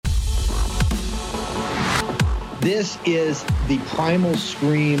This is the primal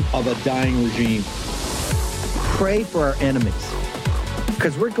scream of a dying regime. Pray for our enemies,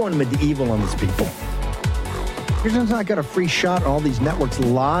 because we're going medieval on these people. You're just not got a free shot on all these networks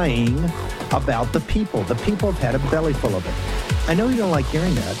lying about the people. The people have had a belly full of it. I know you don't like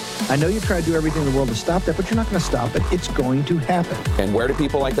hearing that. I know you try to do everything in the world to stop that, but you're not going to stop it. It's going to happen. And where do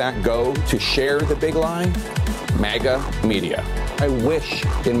people like that go to share the big lie? MAGA media. I wish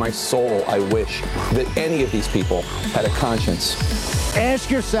in my soul, I wish that any of these people had a conscience. Ask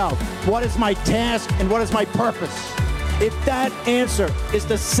yourself, what is my task and what is my purpose? If that answer is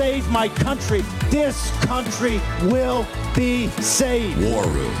to save my country, this country will be saved. War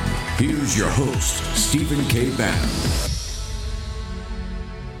Room. Here's your host, Stephen K. Bannon.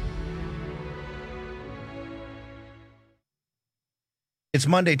 It's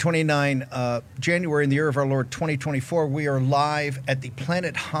Monday, 29 January in the year of our Lord 2024. We are live at the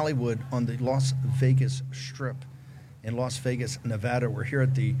Planet Hollywood on the Las Vegas Strip in Las Vegas, Nevada. We're here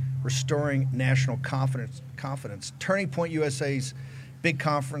at the Restoring National Confidence, Turning Point USA's big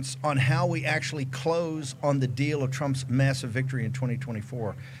conference on how we actually close on the deal of Trump's massive victory in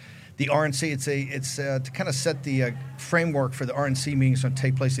 2024. The RNC, it's to kind of set the framework for the RNC meetings going to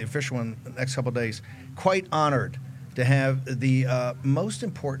take place, the official one, in the next couple of days. Quite honored to have the most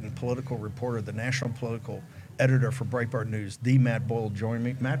important political reporter, the national political editor for Breitbart News, the Matt Boyle, join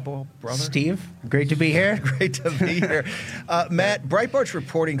me. Matt Boyle, brother. Steve, great to be here. Great to be here. Matt, Breitbart's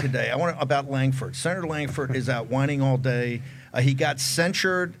reporting today. About Langford. Senator Langford is out whining all day. He got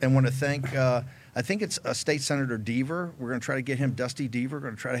censured, and want to thank, I think it's State Senator Deaver. We're going to try to get him, Dusty Deaver. We're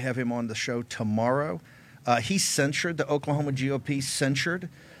going to try to have him on the show tomorrow. He censured, the Oklahoma GOP censured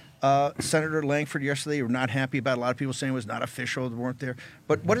Senator Langford yesterday. They were not happy about it. A lot of people saying it was not official, they weren't there.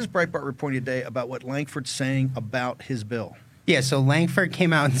 But what is Breitbart reporting today about what Langford's saying about his bill? Yeah, so Langford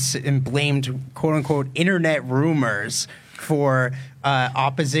came out and blamed, quote-unquote, internet rumors for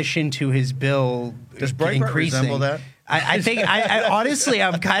opposition to his bill. Does Breitbart resemble that? I think, I honestly,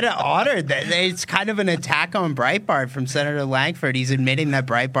 I'm kind of honored that it's kind of an attack on Breitbart from Senator Langford. He's admitting that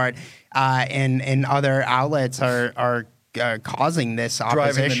Breitbart and other outlets are causing this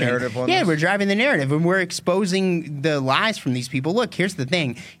opposition. Driving the narrative on this? We're driving the narrative, and we're exposing the lies from these people. Look, here's the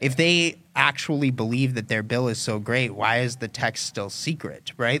thing. If they actually believe that their bill is so great, why is the text still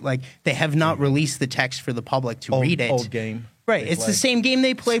secret, right? Like, they have not released the text for the public to read it. Old game. Right. It's the same game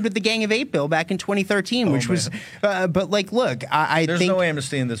they played with the Gang of Eight bill back in 2013, which was but like, look, I think there's no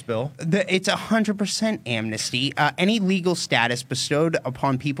amnesty in this bill. It's 100% amnesty. Any legal status bestowed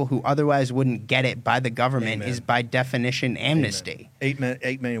upon people who otherwise wouldn't get it by the government is by definition amnesty. 8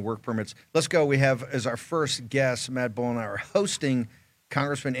 million work permits. Let's go. We have as our first guest, Matt Boyle and I are hosting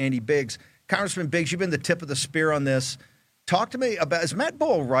Congressman Andy Biggs. Congressman Biggs, you've been the tip of the spear on this. Talk to me about, is Matt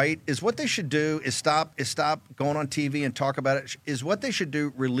Boyle right? Is what they should do is stop going on TV and talk about it? Is what they should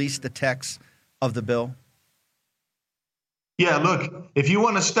do release the text of the bill? Yeah, look, if you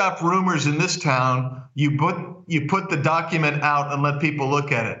want to stop rumors in this town, you put the document out and let people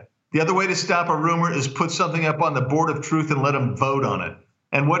look at it. The other way to stop a rumor is put something up on the Board of Truth and let them vote on it.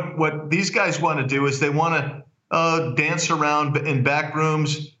 And what these guys want to do is they want to dance around in back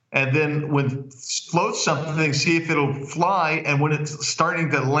rooms, and then when float something, see if it'll fly. And when it's starting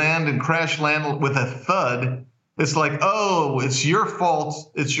to land and crash land with a thud, it's like, oh, it's your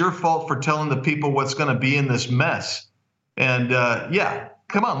fault. It's your fault for telling the people what's going to be in this mess. And yeah,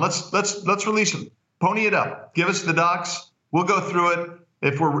 come on, let's release it. Pony it up. Give us the docs. We'll go through it.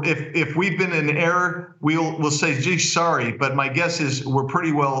 If we've been in error, we'll say, gee, sorry. But my guess is we're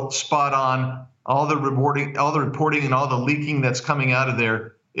pretty well spot on. All the reporting, and all the leaking that's coming out of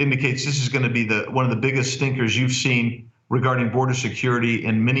there indicates this is going to be one of the biggest stinkers you've seen regarding border security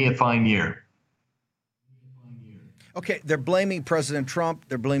in many a fine year. Okay, they're blaming President Trump.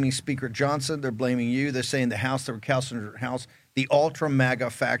 They're blaming Speaker Johnson. They're blaming you. They're saying the House, the recalcitrant House, the ultra-MAGA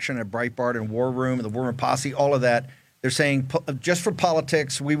faction at Breitbart and War Room and the War Room Posse, all of that. They're saying just for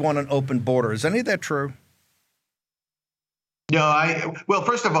politics, we want an open border. Is any of that true? No, well,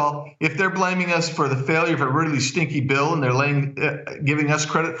 first of all, if they're blaming us for the failure of a really stinky bill and they're giving us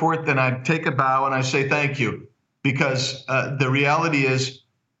credit for it, then I take a bow and I say thank you, because the reality is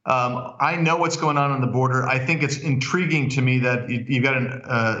I know what's going on the border. I think it's intriguing to me that you got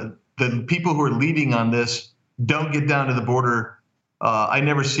the people who are leading on this don't get down to the border. I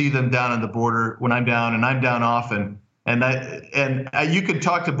never see them down on the border when I'm down, and I'm down often. And you could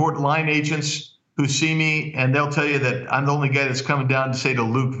talk to borderline agents who see me, and they'll tell you that I'm the only guy that's coming down to, say, to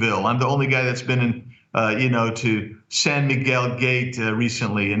Lukeville. I'm the only guy that's been in, to San Miguel Gate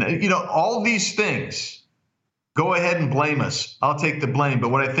recently. And, all these things, go ahead and blame us. I'll take the blame.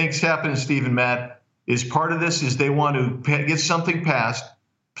 But what I think's happened, Steve and Matt, is part of this is they want to get something passed,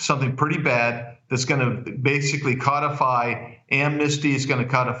 something pretty bad that's going to basically codify amnesty. It's going to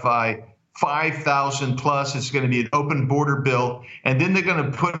codify 5,000 plus. It's going to be an open border bill, and then they're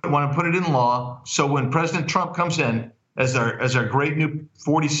going to want to put it in law. So when President Trump comes in as our great new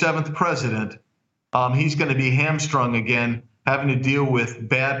 47th president, he's going to be hamstrung again, having to deal with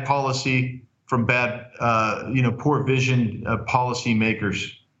bad policy from bad, poor vision policy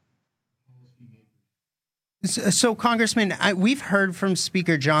makers. So, Congressman, we've heard from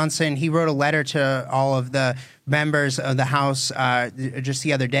Speaker Johnson. He wrote a letter to all of the members of the House just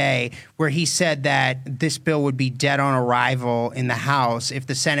the other day where he said that this bill would be dead on arrival in the House if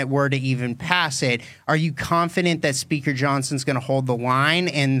the Senate were to even pass it. Are you confident that Speaker Johnson's going to hold the line?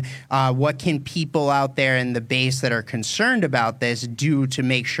 And what can people out there in the base that are concerned about this do to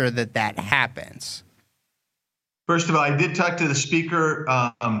make sure that that happens? First of all, I did talk to the speaker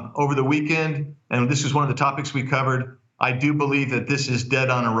over the weekend, and this is one of the topics we covered. I do believe that this is dead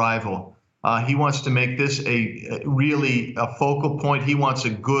on arrival. He wants to make this really a focal point. He wants a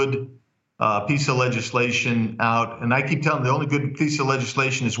good piece of legislation out. And I keep telling him the only good piece of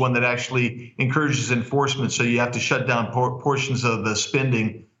legislation is one that actually encourages enforcement. So you have to shut down portions of the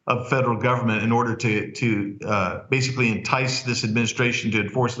spending of federal government in order to basically entice this administration to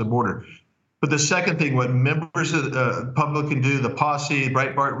enforce the border. But the second thing, what members of the public can do, the posse,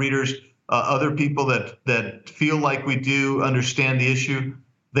 Breitbart readers, other people that feel like we do understand the issue,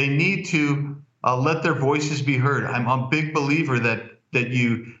 they need to let their voices be heard. I'm a big believer that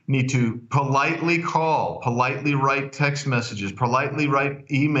you need to politely call, politely write text messages, politely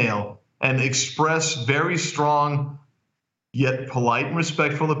write email, and express very strong yet polite and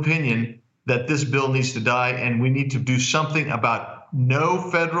respectful opinion that this bill needs to die, and we need to do something about no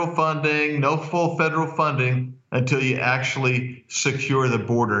federal funding, no full federal funding until you actually secure the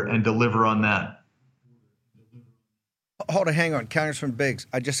border and deliver on that. Hold on, hang on, Congressman Biggs.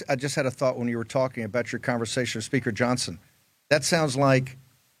 I just had a thought when you were talking about your conversation with Speaker Johnson. That sounds like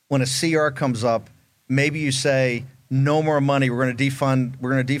when a CR comes up, maybe you say no more money. We're going to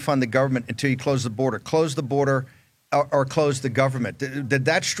defund the government until you close the border. Close the border or close the government. Did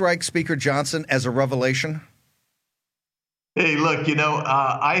that strike Speaker Johnson as a revelation? Hey, look,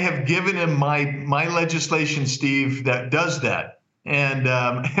 I have given him my legislation, Steve, that does that, and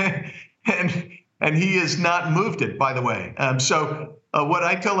and he has not moved it, by the way. So what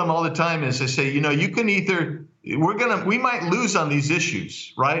I tell him all the time is, I say, you can either we might lose on these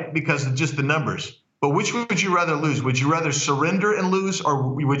issues, right, because of just the numbers. But which would you rather lose? Would you rather surrender and lose,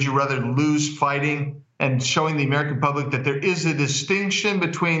 or would you rather lose fighting and showing the American public that there is a distinction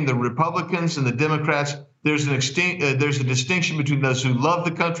between the Republicans and the Democrats? There's a distinction between those who love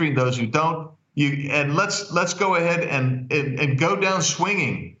the country and those who don't. And let's go ahead and go down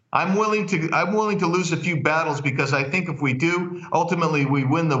swinging. I'm willing to lose a few battles because I think if we do, ultimately we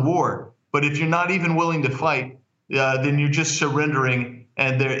win the war. But if you're not even willing to fight, then you're just surrendering,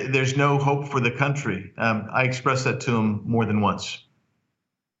 and there's no hope for the country. I expressed that to him more than once.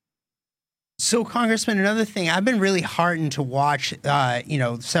 So, Congressman, another thing, I've been really heartened to watch,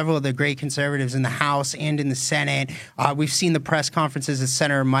 several of the great conservatives in the House and in the Senate. We've seen the press conferences of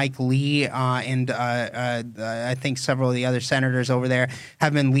Senator Mike Lee and I think several of the other senators over there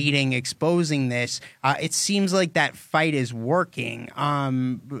have been leading, exposing this. It seems like that fight is working.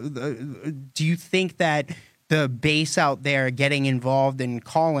 Do you think that the base out there getting involved and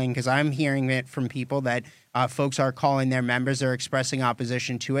calling, because I'm hearing it from people that folks are calling their members, they're expressing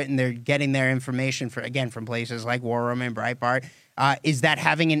opposition to it, and they're getting their information from places like War Room and Breitbart. Is that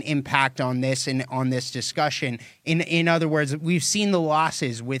having an impact on this and on this discussion? In other words, we've seen the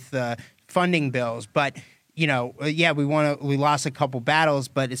losses with the funding bills, but we lost a couple battles,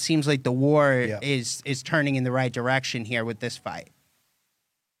 but it seems like the war is turning in the right direction here with this fight.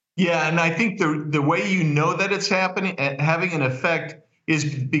 Yeah, and I think the way you know that it's having an effect is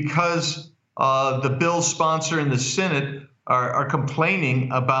because the bill's sponsor in the Senate are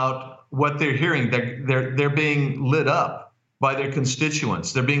complaining about what they're hearing. They're being lit up by their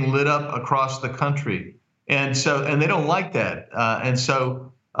constituents. They're being lit up across the country, and they don't like that. And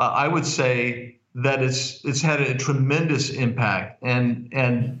so I would say that it's had a tremendous impact,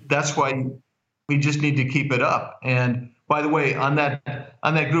 and that's why we just need to keep it up. And by the way, on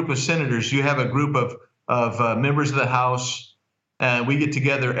that group of senators, you have a group of members of the House, and we get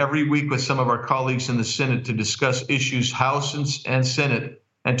together every week with some of our colleagues in the Senate to discuss issues, House and Senate,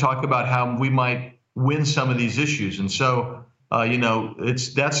 and talk about how we might win some of these issues. And so,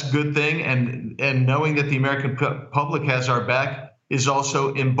 that's a good thing. And knowing that the American public has our back is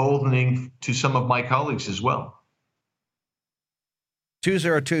also emboldening to some of my colleagues as well.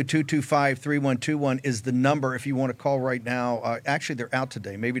 202-225-3121 is the number if you want to call right now. Actually, they're out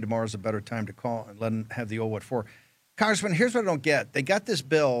today. Maybe tomorrow's a better time to call and let them have the old what for. Congressman, here's what I don't get. They got this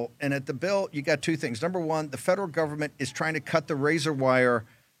bill, and at the bill, you got two things. Number one, the federal government is trying to cut the razor wire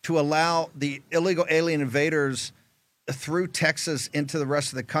to allow the illegal alien invaders through Texas into the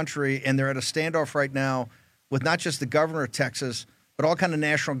rest of the country, and they're at a standoff right now with not just the governor of Texas, but all kind of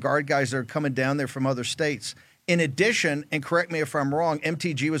National Guard guys that are coming down there from other states. In addition, and correct me if I'm wrong,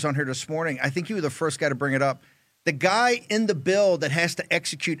 MTG was on here this morning. I think you were the first guy to bring it up. The guy in the bill that has to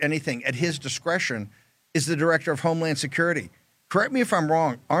execute anything at his discretion is the Director of Homeland Security. Correct me if I'm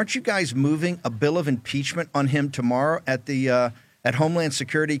wrong. Aren't you guys moving a bill of impeachment on him tomorrow at the at Homeland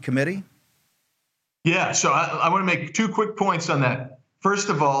Security Committee? Yeah, so I want to make two quick points on that. First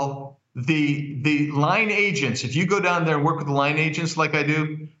of all, the line agents, if you go down there and work with the line agents like I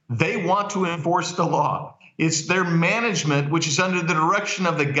do, they want to enforce the law. It's their management, which is under the direction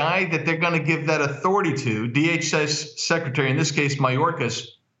of the guy that they're going to give that authority to, DHS Secretary, in this case, Mayorkas,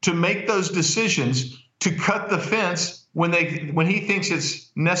 to make those decisions to cut the fence when he thinks it's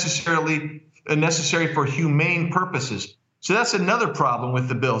necessary for humane purposes. So that's another problem with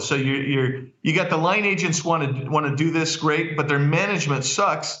the bill. So you got the line agents want to do this, great, but their management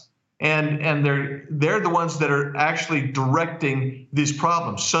sucks. And they're the ones that are actually directing these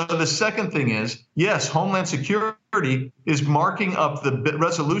problems. So the second thing is, yes, Homeland Security is marking up the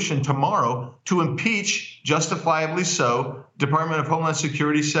resolution tomorrow to impeach, justifiably so, Department of Homeland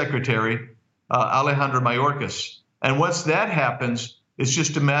Security Secretary Alejandro Mayorkas. And once that happens, it's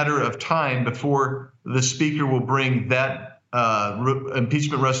just a matter of time before the Speaker will bring that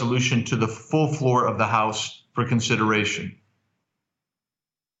impeachment resolution to the full floor of the House for consideration.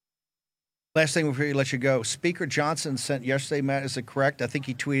 Last thing before we let you go, Speaker Johnson sent yesterday, Matt, is it correct? I think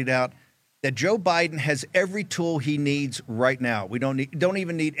he tweeted out that Joe Biden has every tool he needs right now. We don't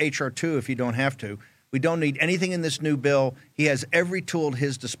even need H.R. 2 if you don't have to. We don't need anything in this new bill. He has every tool at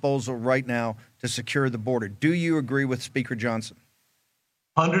his disposal right now to secure the border. Do you agree with Speaker Johnson?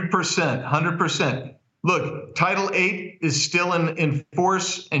 100%. Look, Title 8 is still in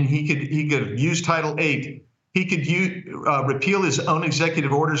force, and he could use Title 8. He could repeal his own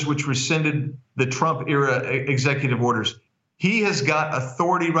executive orders, which rescinded the Trump-era executive orders. He has got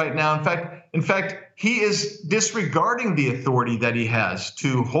authority right now. In fact, he is disregarding the authority that he has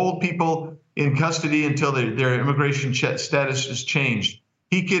to hold people in custody until their immigration status is changed.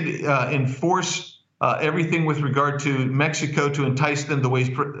 He could enforce everything with regard to Mexico to entice them the way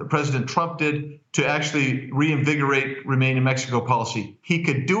President Trump did to actually reinvigorate Remain in Mexico policy. He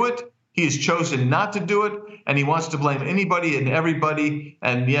could do it. He has chosen not to do it, and he wants to blame anybody and everybody,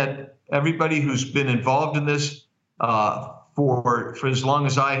 and yet everybody who's been involved in this for as long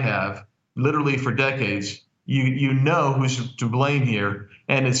as I have, literally for decades, you know who's to blame here,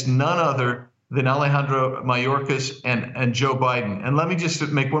 and it's none other than Alejandro Mayorkas and Joe Biden. And let me just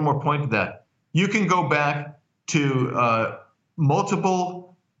make one more point to that. You can go back to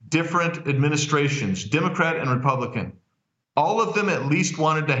multiple different administrations, Democrat and Republican. All of them at least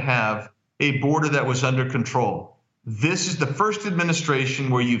wanted to have a border that was under control. This is the first administration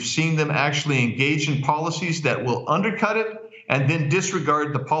where you've seen them actually engage in policies that will undercut it and then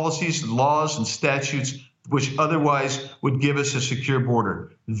disregard the policies, laws, and statutes which otherwise would give us a secure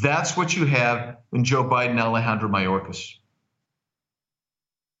border. That's what you have in Joe Biden and Alejandro Mayorkas.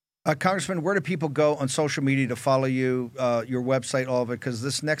 Congressman, where do people go on social media to follow you, your website, all of it? Because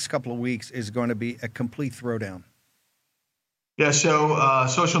this next couple of weeks is going to be a complete throwdown. Yeah, so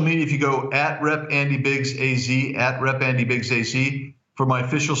social media, if you go at Rep. Andy Biggs AZ, at Rep. Andy Biggs AZ. For my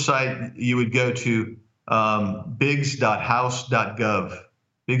official site, you would go to biggs.house.gov,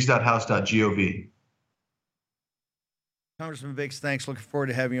 biggs.house.gov. Congressman Biggs, thanks. Looking forward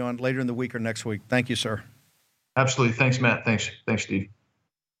to having you on later in the week or next week. Thank you, sir. Absolutely. Thanks, Matt. Thanks, Steve.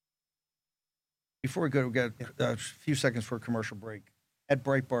 Before we go, we've got a few seconds for a commercial break. At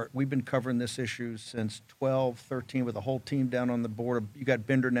Breitbart, we've been covering this issue since 12-13 with a whole team down on the border. You got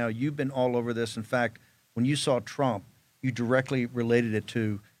Bender now. You've been all over this. In fact, when you saw Trump, you directly related it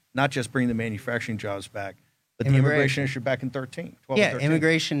to not just bringing the manufacturing jobs back, but the immigration issue back in 13. Yeah,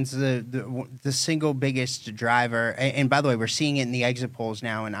 immigration's the single biggest driver. And by the way, we're seeing it in the exit polls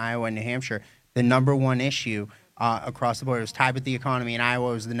now in Iowa and New Hampshire. The number one issue across the board. It was tied with the economy, and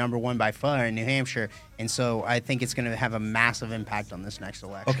Iowa was the number one by far in New Hampshire. And so I think it's going to have a massive impact on this next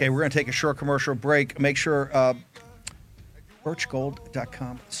election. Okay, we're going to take a short commercial break. Make sure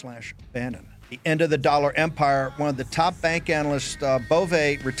birchgold.com/Bannon. The end of the dollar empire. One of the top bank analysts,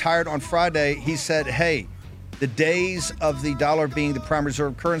 Bove, retired on Friday. He said, hey, the days of the dollar being the prime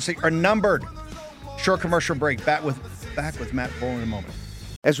reserve currency are numbered. Short commercial break. Back with Back with Matt Boyle in a moment.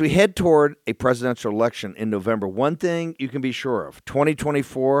 As we head toward a presidential election in November, one thing you can be sure of,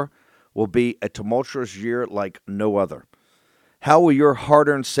 2024 will be a tumultuous year like no other. How will your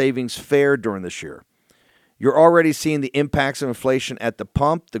hard-earned savings fare during this year? You're already seeing the impacts of inflation at the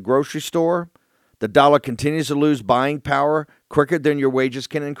pump, the grocery store. The dollar continues to lose buying power quicker than your wages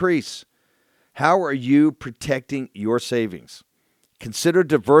can increase. How are you protecting your savings? Consider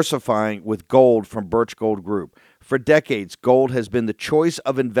diversifying with gold from Birch Gold Group. For decades, gold has been the choice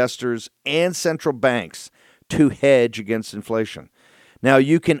of investors and central banks to hedge against inflation. Now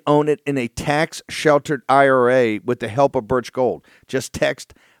you can own it in a tax-sheltered IRA with the help of Birch Gold. Just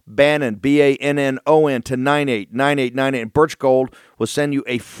text Bannon, B-A-N-N-O-N, to 989898, and Birch Gold will send you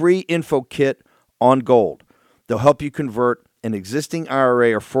a free info kit on gold. They'll help you convert an existing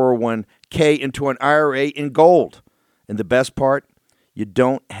IRA or 401k into an IRA in gold. And the best part, you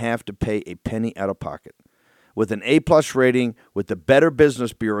don't have to pay a penny out of pocket. With an A-plus rating, with the Better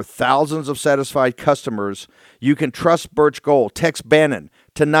Business Bureau, thousands of satisfied customers, you can trust Birch Gold. Text Bannon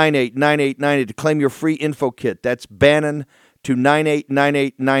to 989898 to claim your free info kit. That's Bannon to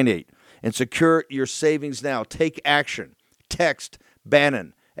 989898 and secure your savings now. Take action. Text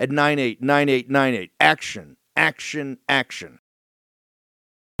Bannon at 989898. Action, action, action.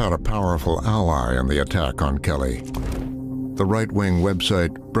 Had a powerful ally in the attack on Kelly. The right-wing website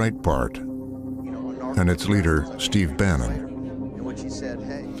Breitbart and its leader, Steve Bannon.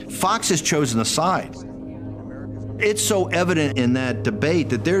 Fox has chosen a side. It's so evident in that debate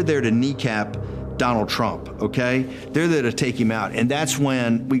that they're there to kneecap Donald Trump, okay? They're there to take him out. And that's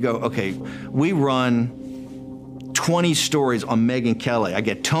when we go, okay, we run 20 stories on Megyn Kelly. I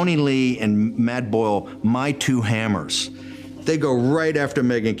get Tony Lee and Matt Boyle, my two hammers. They go right after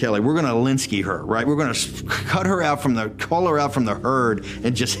Megyn Kelly. We're going to Alinsky her, right? We're going to call her out from the herd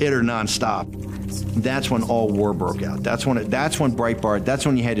and just hit her nonstop. That's when all war broke out. That's when Breitbart, that's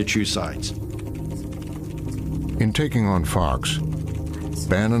when you had to choose sides. In taking on Fox,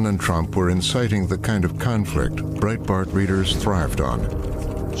 Bannon and Trump were inciting the kind of conflict Breitbart readers thrived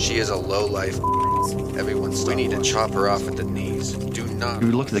on. She is a lowlife. We need to chop her off at the knees. Do not. If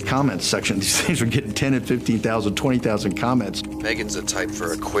you look at the comments section, these things are getting 10 and 15,000, 20,000 comments. Megan's a type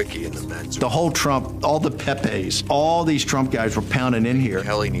for a quickie in the men's. The whole Trump, all the Pepes, all these Trump guys were pounding in here.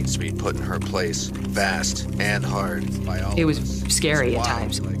 Kelly needs to be put in her place, fast and hard by all. It was scary at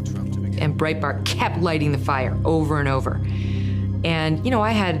times. And Breitbart kept lighting the fire over and over. And, you know,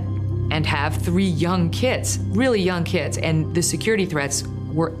 I had and have 3 young kids, really young kids, and the security threats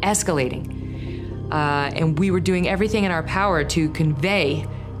were escalating. And we were doing everything in our power to convey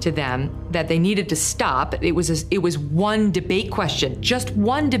to them that they needed to stop. It was one debate question, just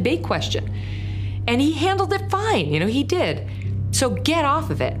one debate question. And he handled it fine, you know, he did. So get off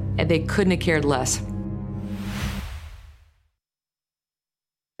of it. And they couldn't have cared less.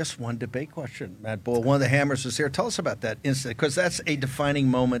 Just one debate question, Matt Boyle. One of the hammers is here. Tell us about that incident, because that's a defining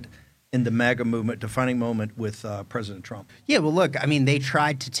moment in the MAGA movement, defining moment with President Trump. Yeah, well, look, I mean, they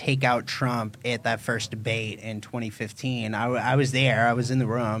tried to take out Trump at that first debate in 2015. I was there. I was in the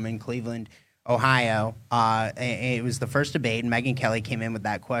room in Cleveland, Ohio. It was the first debate, and Megyn Kelly came in with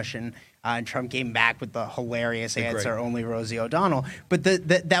that question. And Trump came back with the hilarious answer, only Rosie O'Donnell. But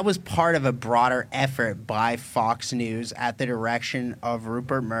that was part of a broader effort by Fox News at the direction of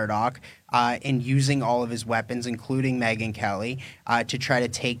Rupert Murdoch in using all of his weapons, including Megyn Kelly, to try to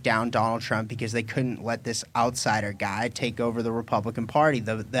take down Donald Trump because they couldn't let this outsider guy take over the Republican Party.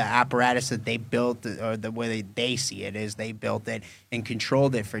 The apparatus that they built, or the way they see it, is they built it and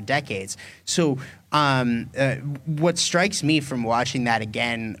controlled it for decades. So what strikes me from watching that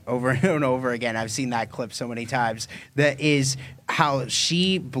again over and over again, I've seen that clip so many times, that is how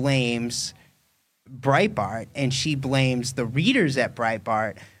she blames Breitbart and she blames the readers at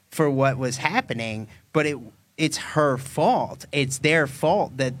Breitbart for what was happening, but it's her fault. It's their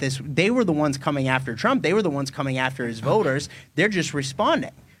fault that they were the ones coming after Trump. They were the ones coming after his voters. They're just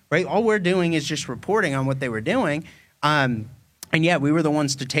responding, right? All we're doing is just reporting on what they were doing. And yeah, we were the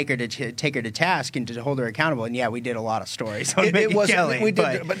ones to take her to task and to hold her accountable. And yeah, we did a lot of stories on Megyn Kelly. We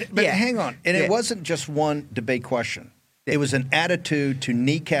did, but yeah. Hang on. And it wasn't just one debate question. It was an attitude to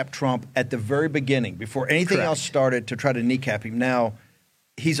kneecap Trump at the very beginning, before anything else started, to try to kneecap him. Now,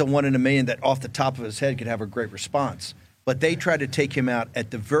 he's a 1 in a million that off the top of his head could have a great response. But they tried to take him out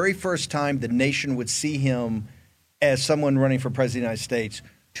at the very first time the nation would see him as someone running for president of the United States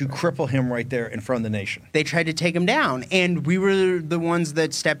to cripple him right there in front of the nation. They tried to take him down, and we were the ones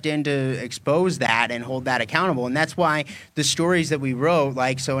that stepped in to expose that and hold that accountable. And that's why the stories that we wrote,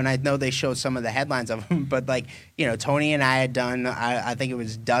 and I know they showed some of the headlines of them, but Tony and I had done, I think it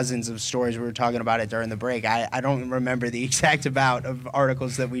was dozens of stories. We were talking about it during the break. I don't remember the exact amount of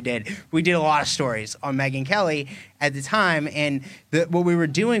articles that we did. We did a lot of stories on Megyn Kelly at the time, and what we were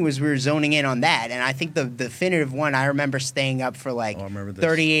doing was we were zoning in on that. And I think the definitive one, I remember staying up for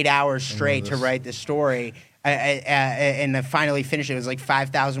 38 hours straight to write the story, and I finally finished it. It was like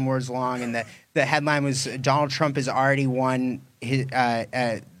 5,000 words long, and the headline was Donald Trump has already won the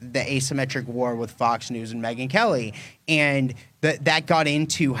asymmetric war with Fox News and Megyn Kelly, and that got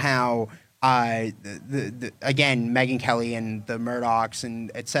into how again Megyn Kelly and the Murdochs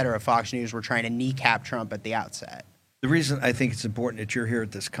and et cetera, Fox News were trying to kneecap Trump at the outset. The reason I think it's important that you're here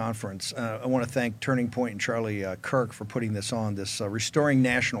at this conference, I want to thank Turning Point and Charlie Kirk for putting this on, this Restoring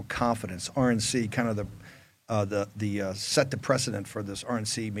National Confidence, RNC, kind of the set the precedent for this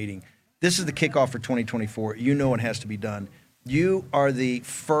RNC meeting. This is the kickoff for 2024. You know it has to be done. You are the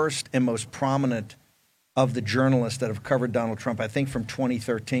first and most prominent of the journalists that have covered Donald Trump. I think from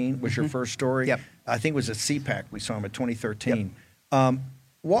 2013 was your first story. Yep. I think it was at CPAC we saw him at 2013. Yep.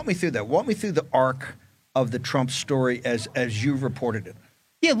 Walk me through that. Walk me through the arc of the Trump story as you reported it.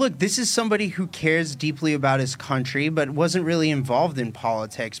 Yeah, look, this is somebody who cares deeply about his country, but wasn't really involved in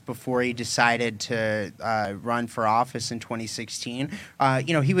politics before he decided to run for office in 2016.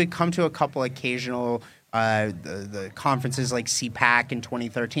 He would come to a couple occasional the conferences like CPAC in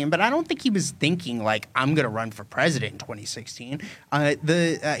 2013, but I don't think he was thinking I'm going to run for president in 2016.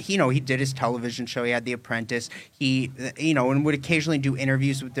 He did his television show. He had The Apprentice. And would occasionally do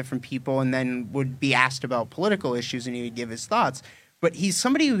interviews with different people, and then would be asked about political issues, and he would give his thoughts. But he's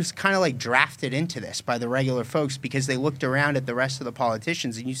somebody who's kind of drafted into this by the regular folks because they looked around at the rest of the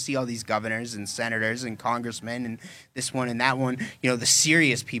politicians, and you see all these governors and senators and congressmen and this one and that one, the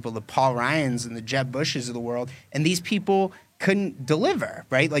serious people, the Paul Ryans and the Jeb Bushes of the world. And these people couldn't deliver,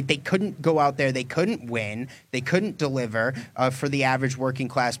 right? They couldn't go out there. They couldn't win. They couldn't deliver for the average working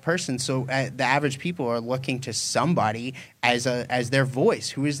class person. So the average people are looking to somebody as their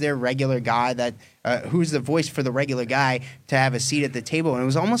voice. Who is their regular guy who's the voice for the regular guy to have a seat at the table? And it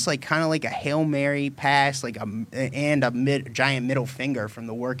was almost kind of like a Hail Mary pass, giant middle finger from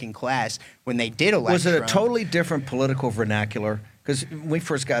the working class when they did elect Was it Trump. A totally different political vernacular? Because when we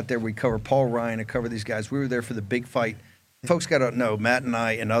first got there, we covered Paul Ryan and covered these guys. We were there for the big fight. Folks got to know, Matt and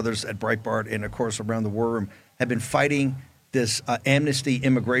I and others at Breitbart and, of course, around the war room have been fighting this amnesty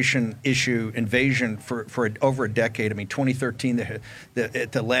immigration issue invasion for over a decade. I mean, 2013,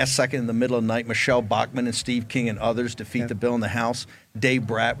 at the last second in the middle of the night, Michelle Bachmann and Steve King and others defeat the bill in the House. Dave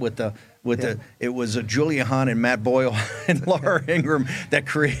Bratt it was Julia Hahn and Matt Boyle and Laura Ingraham that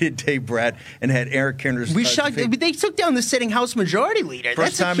created Dave Bratt and had Eric Kenders. They took down the sitting House Majority Leader.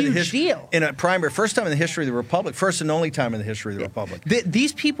 That's a huge deal. In a primary, first time in the history of the Republic, first and only time in the history of the Republic.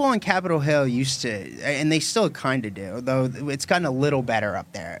 These people on Capitol Hill used to, and they still kind of do, though it's gotten a little better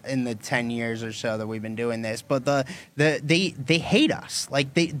up there in the 10 years or so that we've been doing this. But they hate us.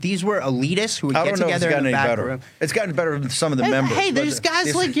 These were elitists who would get together in the back room. It's gotten better with some of the members. Hey, there's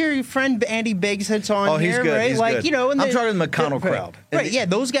guys like your friend Andy Biggs that's on here, good, right? He's good. And I'm talking the McConnell crowd. Right, yeah,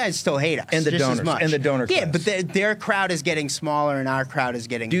 those guys still hate us. And the just donors. as much. And the donor class. Yeah, but their crowd is getting smaller and our crowd is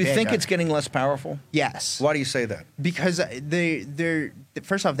getting bigger. Do you think it's getting less powerful? Yes. Why do you say that? Because they're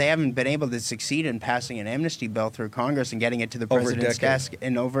first off, they haven't been able to succeed in passing an amnesty bill through Congress and getting it to the president's desk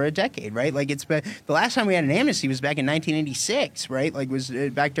in over a decade, right? It's been the last time we had an amnesty was back in 1986, right? Was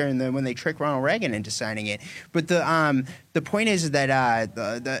back during when they tricked Ronald Reagan into signing it. But the point is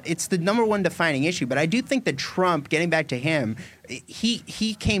that it's the number one defining issue. But I do think that Trump, getting back to him,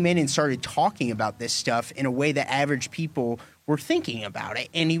 he came in and started talking about this stuff in a way that average people were thinking about it,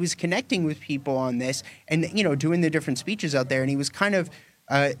 and he was connecting with people on this, and doing the different speeches out there, and he was kind of.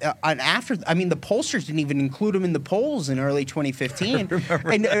 The pollsters didn't even include him in the polls in early 2015, and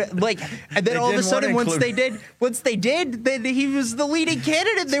then all of a sudden, once they did, then he was the leading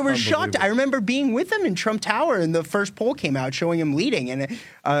candidate. They were shocked. I remember being with him in Trump Tower, and the first poll came out showing him leading, and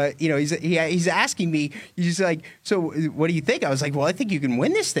he's asking me, he's like, "So what do you think?" I was like, "Well, I think you can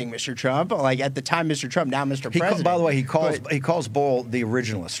win this thing, Mr. Trump." At the time, Mr. Trump, now Mr. President. By the way, he calls Boyle the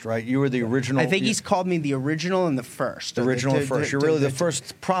originalist, right? You were the original. I think he's called me the original and the first. The original and first. You're really the first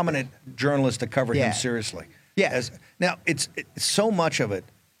prominent journalist to cover him seriously. Yeah. Now, it's so much of it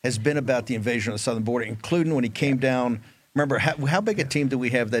has been about the invasion of the southern border, including when he came down. Remember, how big a team did we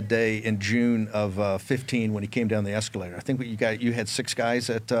have that day in June of 15 when he came down the escalator? I think you had 6 guys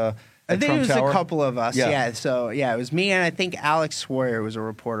at I think Trump it was Tower? a couple of us. Yeah. Yeah. So it was me and I think Alex Sawyer was a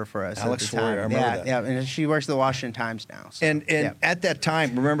reporter for us. Alex at the Sawyer, time. I remember that. Yeah, and she works at the Washington Times now. So, And at that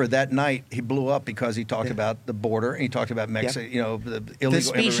time, remember that night he blew up because he talked about the border and he talked about Mexico. You know, the illegal. The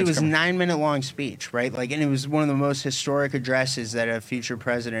speech, it was a coming. 9-minute long speech, right? Like, and it was one of the most historic addresses that a future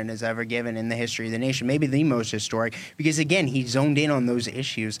president has ever given in the history of the nation. Maybe the most historic, because again, he zoned in on those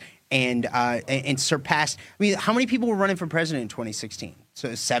issues and surpassed. I mean, how many people were running for president in 2016?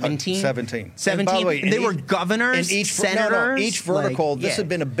 So 17? 17. 17. And by the way, they were governors, senators. Each vertical, like, this had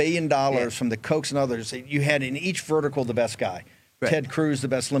been $1 billion from the Kochs and others. You had in each vertical the best guy. Right. Ted Cruz, the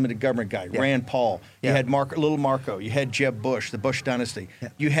best limited government guy. Rand Paul. You had little Marco. You had Jeb Bush, the Bush dynasty.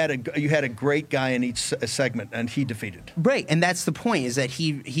 You had a great guy in each segment, and he defeated. Right, and that's the point, is that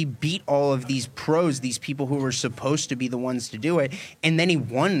he beat all of these pros, these people who were supposed to be the ones to do it, and then he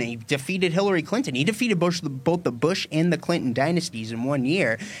won. He defeated Hillary Clinton. He defeated both the Bush and the Clinton dynasties in 1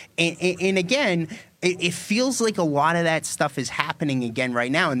 year. And again, it feels like a lot of that stuff is happening again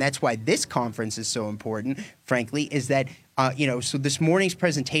right now, and that's why this conference is so important, frankly, is that, so this morning's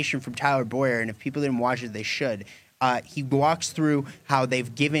presentation from Tyler Boyer, and if people didn't watch it, they should. He walks through how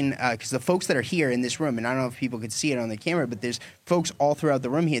they've given, because the folks that are here in this room, and I don't know if people could see it on the camera, but there's folks all throughout the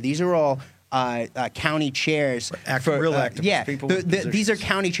room here. These are all county chairs. Real activists. Yeah, People these are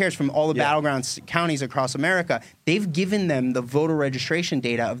county chairs from all the battleground counties across America. They've given them the voter registration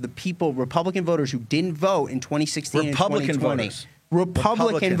data of the people, Republican voters who didn't vote in 2016 and 2020.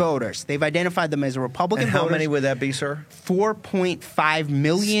 Republican voters. They've identified them as Republican and voters. how many would that be, sir? 4.5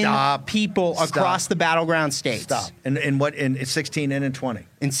 million people across the battleground states. Stop. And in 16 and in 20?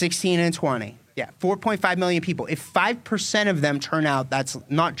 In 16 and 20. Yeah, 4.5 million people. If 5% of them turn out, that's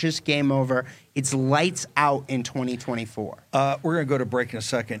not just game over. It's lights out in 2024. We're going to go to break in a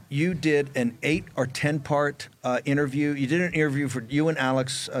second. You did an 8 or 10-part interview. You did an interview for you and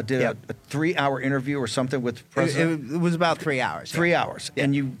Alex did a 3-hour interview or something with the president. It was about 3 hours. 3 hours. Yeah.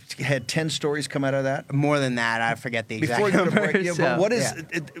 And you had 10 stories come out of that? More than that. I forget the exact Before you go to number.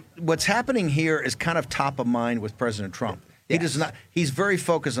 break, but what's happening here is kind of top of mind with President Trump. He does not. He's very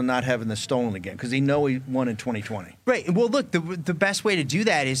focused on not having this stolen again because he won in 2020. Right. Well, look, the best way to do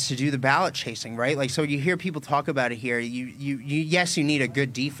that is to do the ballot chasing, right? Like, so you hear people talk about it here. Yes, you need a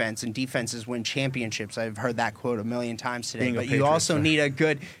good defense, and defenses win championships. I've heard that quote a million times today. But you also need a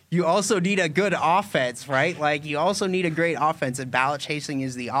good offense, right? Like, you also need a great offense, and ballot chasing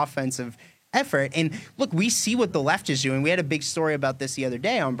is the offensive effort. And look, we see what the left is doing. We had a big story about this the other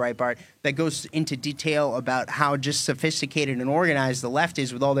day on Breitbart that goes into detail about how just sophisticated and organized the left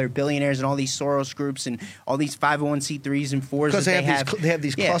is with all their billionaires and all these Soros groups and all these 501c3s and 4s. Because they have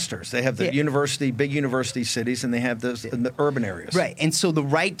these clusters. They have the big university cities, and they have those in the urban areas. Right. And so the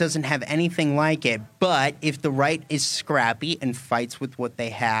right doesn't have anything like it. But if the right is scrappy and fights with what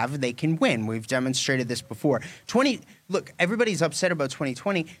they have, they can win. We've demonstrated this before. Look, everybody's upset about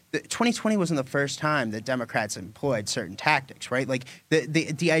 2020. 2020 wasn't the first time that Democrats employed certain tactics, right? Like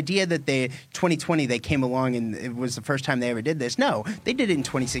the idea that 2020 they came along and it was the first time they ever did this. No, they did it in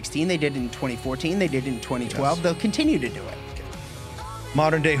 2016. They did it in 2014. They did it in 2012. Yes. They'll continue to do it.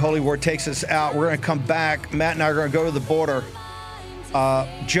 Modern day holy war takes us out. We're going to come back. Matt and I are going to go to the border.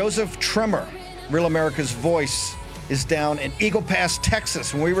 Joseph Trimmer, Real America's Voice, is down in Eagle Pass,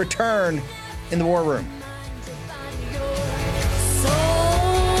 Texas. When we return in the War Room.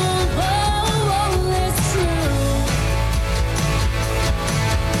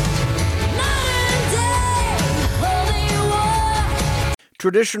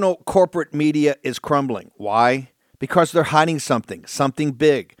 Traditional corporate media is crumbling. Why? Because they're hiding something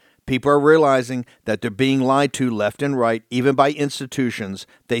big. People are realizing that they're being lied to left and right, even by institutions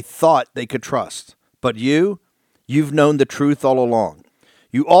they thought they could trust. But you've known the truth all along.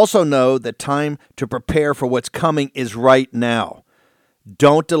 You also know that time to prepare for what's coming is right now.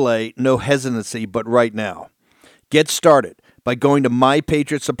 Don't delay, no hesitancy, but right now. Get started by going to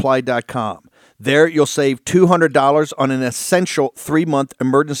mypatriotsupply.com. There, you'll save $200 on an essential 3-month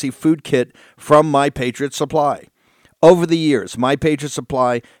emergency food kit from My Patriot Supply. Over the years, My Patriot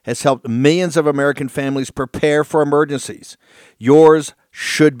Supply has helped millions of American families prepare for emergencies. Yours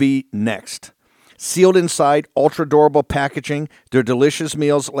should be next. Sealed inside ultra-durable packaging, their delicious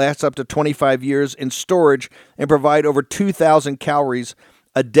meals last up to 25 years in storage and provide over 2,000 calories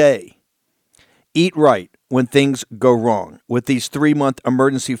a day. Eat right when things go wrong with these 3-month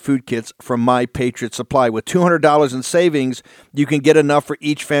emergency food kits from My Patriot Supply. With $200 in savings, you can get enough for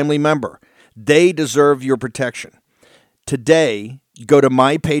each family member. They deserve your protection. Today, go to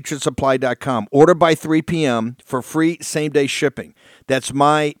mypatriotsupply.com. Order by 3 p.m. for free same-day shipping. That's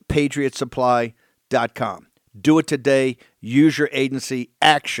mypatriotsupply.com. Do it today. Use your agency.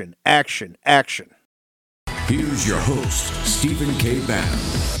 Action, action, action. Here's your host, Stephen K. Bannon.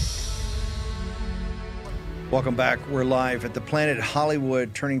 Welcome back. We're live at the Planet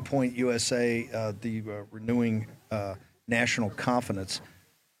Hollywood, Turning Point USA, the renewing national confidence.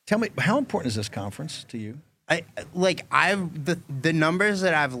 Tell me, how important is this conference to you? The numbers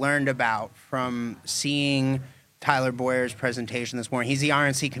that I've learned about from seeing Tyler Boyer's presentation this morning. He's the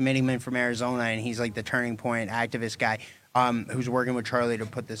RNC committeeman from Arizona, and he's like the Turning Point activist guy who's working with Charlie to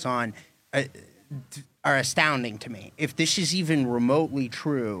put this on. Are astounding to me. If this is even remotely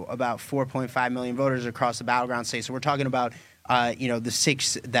true about 4.5 million voters across the battleground states, so we're talking about the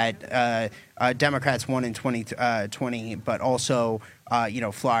 6 that Democrats won in 2020, but also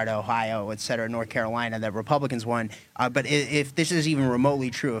Florida, Ohio, et cetera, North Carolina that Republicans won. But if this is even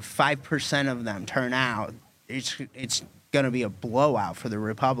remotely true, if 5% of them turn out, it's going to be a blowout for the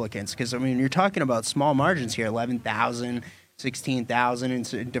Republicans. Because, I mean, you're talking about small margins here, 11,000,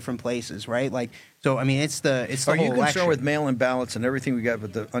 16,000 in different places, right? Like, so, I mean, it's the Are whole you concerned election. with mail-in ballots and everything we got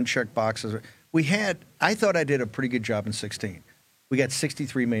with the unchecked boxes? I thought I did a pretty good job in 2016. We got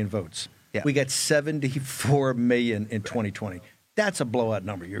 63 million votes. Yeah. We got 74 million in 2020. That's a blowout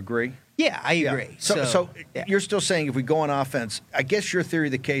number. You agree? Yeah, I agree. So yeah. You're still saying if we go on offense, I guess your theory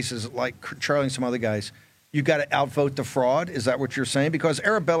of the case is like Charlie and some other guys, you got to outvote the fraud. Is that what you're saying? Because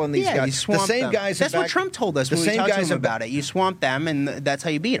Arabella and these you guys, the swamp same them. guys. That's what Trump told us when we talked to him about it. You swamp them, and that's how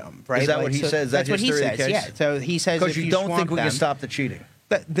you beat them, right? Is that what he says? That's what he says. Yeah. So he says because if you don't think we them, can stop the cheating.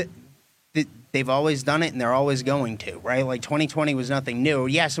 They've always done it, and they're always going to, right? Like 2020 was nothing new.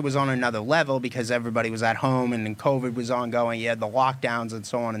 Yes, it was on another level because everybody was at home and then COVID was ongoing. You had the lockdowns and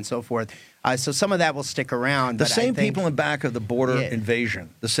so on and so forth. So some of that will stick around. The but same I think, people in back of the border invasion,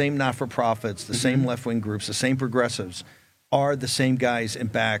 the same not-for-profits, the same left-wing groups, the same progressives are the same guys in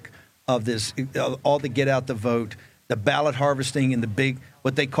back of this, all the get out the vote, the ballot harvesting in the big,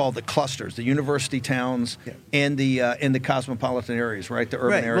 what they call the clusters, the university towns and the cosmopolitan areas, right? The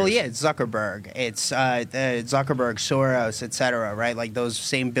urban areas. Well, yeah, it's Zuckerberg. It's Zuckerberg, Soros, et cetera, right? Like those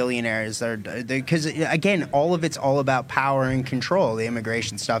same billionaires. Because, again, all of it's all about power and control, the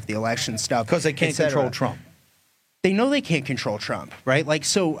immigration stuff, the election stuff. Because they can't control Trump. They know they can't control Trump, right? Like,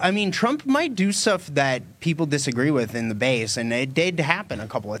 so, I mean, Trump might do stuff that people disagree with in the base, and it did happen a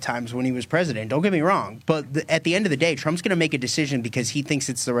couple of times when he was president. Don't get me wrong. But at the end of the day, Trump's going to make a decision because he thinks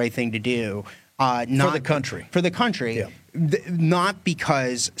it's the right thing to do. For the country. For the country. Yeah. Not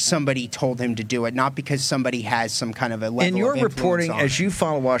because somebody told him to do it, not because somebody has some kind of a level of influence. And you're reporting, as you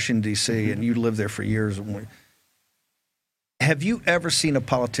follow Washington, D.C., and you lived there for years, have you ever seen a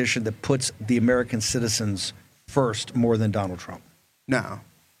politician that puts the American citizens first more than Donald Trump? No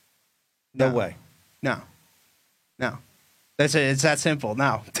way. No. It's that simple.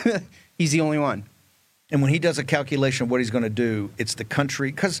 No. He's the only one. And when he does a calculation of what he's going to do, it's the country.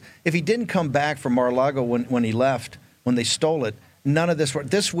 Because if he didn't come back from Mar-a-Lago when he left, when they stole it, none of this.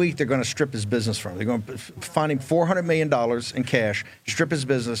 This week they're going to strip his business from him. They're going to find him $400 million in cash, strip his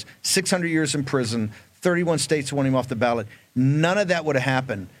business, 600 years in prison, 31 states want him off the ballot. None of that would have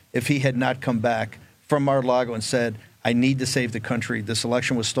happened if he had not come back from Mar-a-Lago and said, I need to save the country. This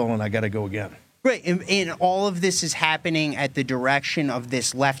election was stolen. I got to go again. Right. And all of this is happening at the direction of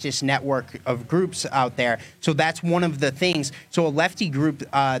this leftist network of groups out there. So that's one of the things. So a lefty group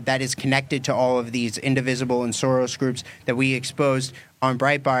that is connected to all of these Indivisible and Soros groups that we exposed on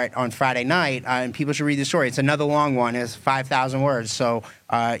Breitbart on Friday night, and people should read the story. It's another long one. It's 5,000 words. So,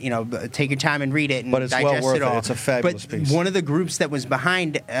 take your time and read it and digest well worth it all. It's a fabulous piece. One of the groups that was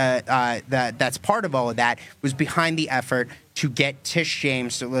behind that's part of all of that was behind the effort to get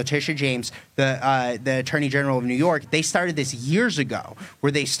Letitia James, the Attorney General of New York. They started this years ago,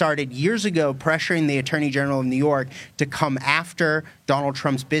 pressuring the Attorney General of New York to come after Donald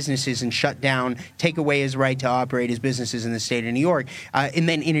Trump's businesses and shut down, take away his right to operate his businesses in the state of New York. And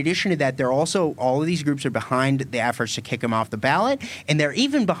then in addition to that, all of these groups are behind the efforts to kick him off the ballot, and they're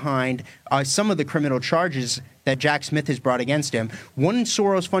even behind some of the criminal charges that Jack Smith has brought against him. One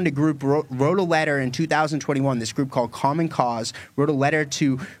Soros-funded group wrote a letter in 2021, this group called Common Cause, wrote a letter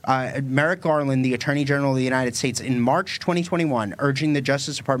to Merrick Garland, the Attorney General of the United States, in March 2021, urging the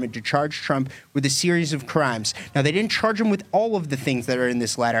Justice Department to charge Trump with a series of crimes. Now, they didn't charge him with all of the things that are in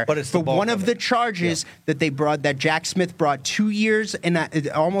this letter, but one of the charges that they brought, that Jack Smith brought 2 years and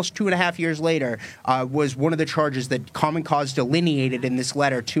almost 2.5 years later, was one of the charges that Common Cause delineated in this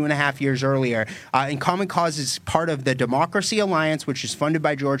letter 2.5 years earlier. And Common Cause is part of the Democracy Alliance, which is funded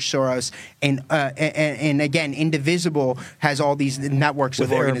by George Soros, and again, Indivisible has all these networks with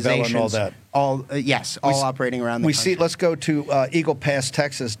of organizations, and all that. All operating around the country. Let's go to Eagle Pass,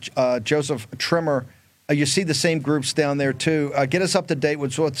 Texas. Joseph Trimmer You see the same groups down there, too. Get us up to date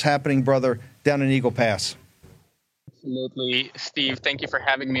with what's happening, brother, down in Eagle Pass. Absolutely, Steve. Thank you for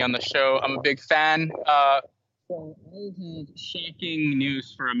having me on the show. I'm a big fan. So I have shocking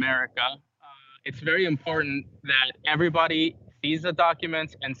news for America. It's very important that everybody sees the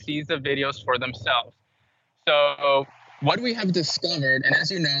documents and sees the videos for themselves. So what we have discovered, and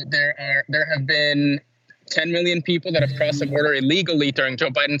as you know, there have been 10 million people that have crossed the border illegally during Joe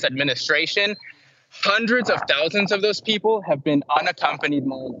Biden's administration. Hundreds of thousands of those people have been unaccompanied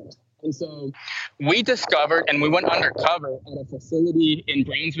minors. And so we discovered, and we went undercover at a facility in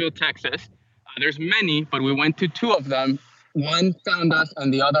Brownsville, Texas. There's many, but we went to two of them. One found us,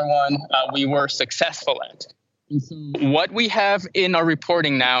 and the other one we were successful at. And so what we have in our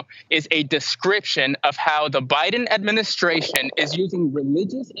reporting now is a description of how the Biden administration is using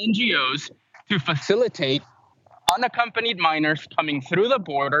religious NGOs to facilitate unaccompanied minors coming through the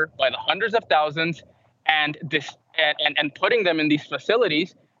border by the hundreds of thousands and putting them in these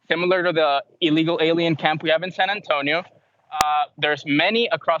facilities, similar to the illegal alien camp we have in San Antonio. There's many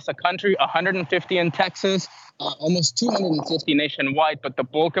across the country, 150 in Texas, almost 250 nationwide, but the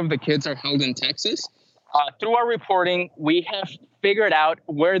bulk of the kids are held in Texas. Through our reporting, we have figured out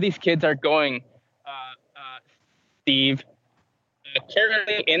where these kids are going, Steve.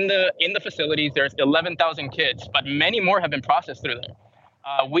 Currently in the facilities, there's 11,000 kids, but many more have been processed through there.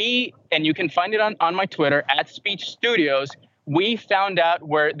 And you can find it on my Twitter, @Speech Studios. We found out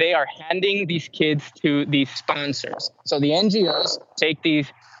where they are handing these kids to these sponsors. So the NGOs take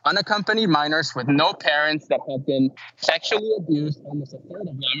these unaccompanied minors with no parents that have been sexually abused, almost a third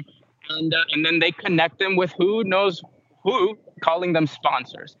of them, and then they connect them with who knows who, calling them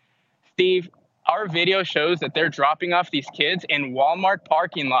sponsors. Steve, our video shows that they're dropping off these kids in Walmart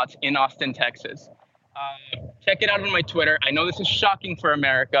parking lots in Austin, Texas. Check it out on my Twitter. I know this is shocking for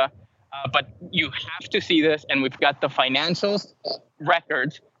America, but you have to see this, and we've got the financials,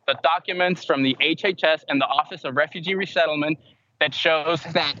 records, the documents from the HHS and the Office of Refugee Resettlement that shows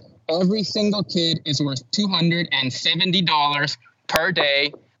that every single kid is worth $270 per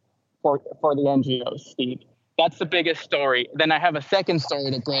day for the NGOs, Steve. That's the biggest story. Then I have a second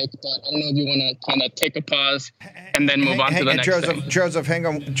story to break, but I don't know if you want to kind of take a pause and then move on to the next thing. Joseph, hang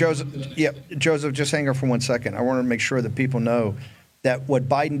on. Joseph, just hang on for 1 second. I want to make sure that people know that what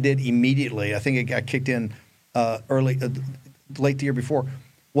Biden did immediately, I think it got kicked in late the year before,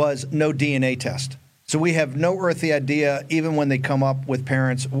 was no DNA test. So we have no earthly idea, even when they come up with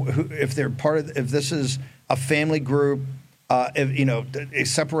parents, if they're if this is a family group, a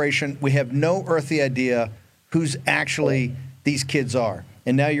separation, we have no earthly idea who's actually these kids are.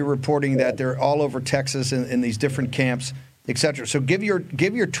 And now you're reporting that they're all over Texas in these different camps, et cetera. So give your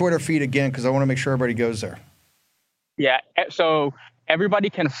Twitter feed again, because I want to make sure everybody goes there. Yeah, so everybody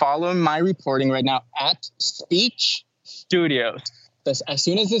can follow my reporting right now @Speech Studios. As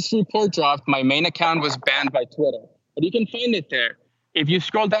soon as this report dropped, my main account was banned by Twitter, but you can find it there. If you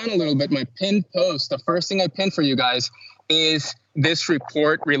scroll down a little bit, my pinned post, the first thing I pinned for you guys is this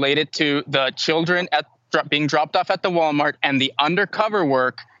report related to the children being dropped off at the Walmart and the undercover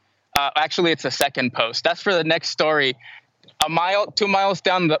work. Actually, it's a second post. That's for the next story. 2 miles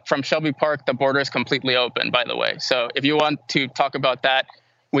down from Shelby Park, the border is completely open, by the way. So if you want to talk about that,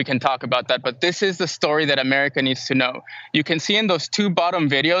 we can talk about that. But this is the story that America needs to know. You can see in those two bottom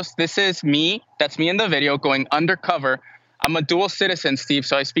videos, this is me. That's me in the video going undercover. I'm a dual citizen, Steve,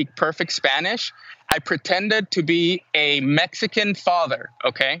 so I speak perfect Spanish. I pretended to be a Mexican father,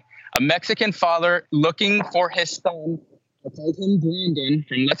 okay? A Mexican father looking for his son. I called him Brandon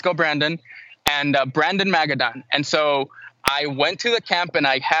from Let's Go Brandon, and Brandon Magadan. And so I went to the camp, and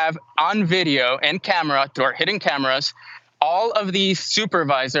I have on video and camera, through our hidden cameras, all of these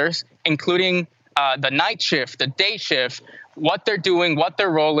supervisors, including the night shift, the day shift, what they're doing, what their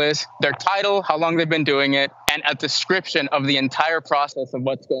role is, their title, how long they've been doing it, and a description of the entire process of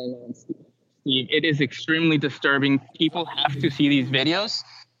what's going on, Steve. It is extremely disturbing. People have to see these videos.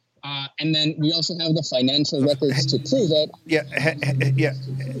 And then we also have the financial records to prove it.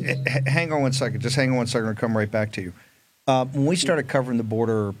 Hang on 1 second. Just hang on 1 second. I'll come right back to you. When we started covering the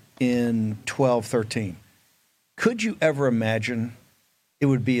border in 12-13, could you ever imagine it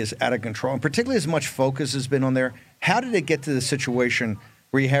would be as out of control, and particularly as much focus has been on there? How did it get to the situation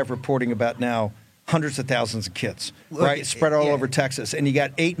where you have reporting about now hundreds of thousands of kids, right, spread all over Texas, and you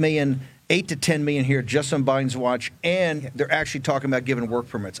got 8 to 10 million here just on Biden's watch, and they're actually talking about giving work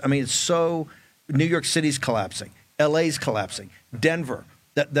permits. I mean, it's so – New York City's collapsing. L.A.'s collapsing. Denver.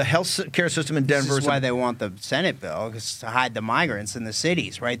 The health care system in Denver This is why they want the Senate bill, because to hide the migrants in the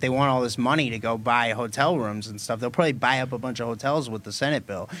cities, right? They want all this money to go buy hotel rooms and stuff. They'll probably buy up a bunch of hotels with the Senate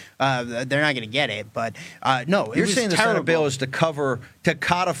bill. They're not going to get it, but no, You're saying the Senate bill is to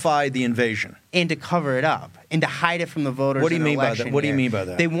codify the invasion. And to cover it up and to hide it from the voters. What do you mean by that? What do you mean by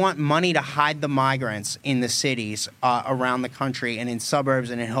that? They want money to hide the migrants in the cities around the country and in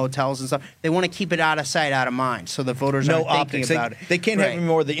suburbs and in hotels and stuff. They want to keep it out of sight, out of mind, so the voters aren't thinking about it. They can't have any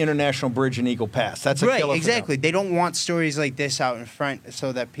more of the International Bridge and Eagle Pass. That's a killer for them. Exactly. They don't want stories like this out in front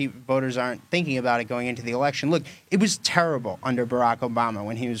so that voters aren't thinking about it going into the election. Look, it was terrible under Barack Obama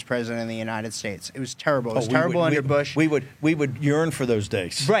when he was president of the United States. It was terrible. It was terrible under Bush. We would yearn for those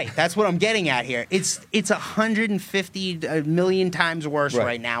days. Right. That's what I'm getting at here. It's 150 million times worse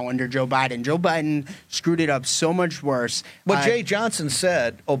right now under Joe Biden. Joe Biden screwed it up so much worse. What Jay Johnson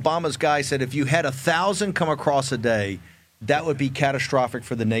said, Obama's guy said, if you had 1,000 come across a day, that would be catastrophic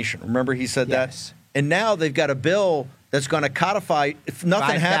for the nation. Remember he said that? And now they've got a bill that's going to codify, if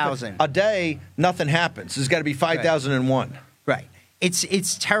nothing happens a day, nothing happens. There's got to be 5,001. Right.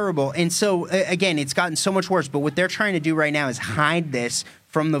 It's terrible. And so, again, it's gotten so much worse. But what they're trying to do right now is hide this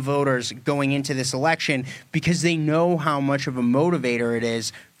from the voters going into this election because they know how much of a motivator it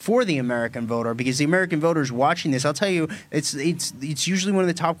is for the American voter, because the American voter is watching this. I'll tell you, it's usually one of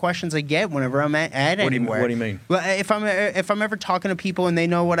the top questions I get whenever I'm at anywhere. What do you mean? Well, if I'm ever talking to people and they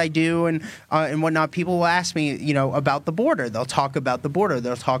know what I do and whatnot, people will ask me, about the border. They'll talk about the border.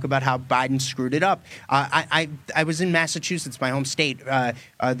 They'll talk about how Biden screwed it up. I was in Massachusetts, my home state,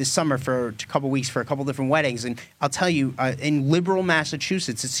 this summer for a couple weeks for a couple different weddings, and I'll tell you, in liberal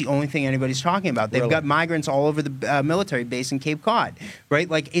Massachusetts, it's the only thing anybody's talking about. They've got migrants all over the military base in Cape Cod, right?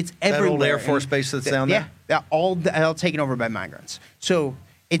 Like, it's everywhere. That old Air Force base that's down there? Yeah, all taken over by migrants. So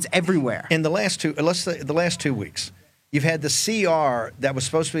it's everywhere. In the last 2 weeks, you've had the CR that was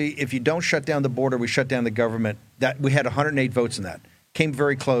supposed to be, if you don't shut down the border, we shut down the government. That we had 108 votes in that. Came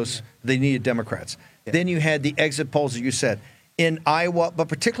very close. They needed Democrats. Yeah. Then you had the exit polls, as you said, in Iowa, but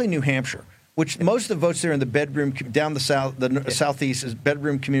particularly New Hampshire, which most of the votes there in the bedroom, down the south, southeast is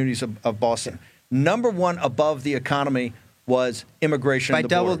bedroom communities of Boston. Number one above the economy was immigration. By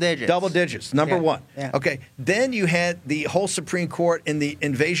double digits. Double digits, number one. Yeah. Okay. Then you had the whole Supreme Court in the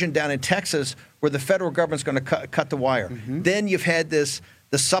invasion down in Texas where the federal government's going to cut the wire. Mm-hmm. Then you've had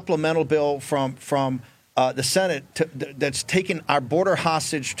the supplemental bill from the Senate that's taken our border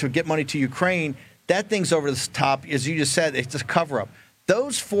hostage to get money to Ukraine. That thing's over the top. As you just said, it's a cover-up.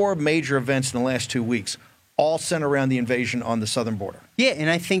 Those four major events in the last 2 weeks all center around the invasion on the southern border. Yeah, and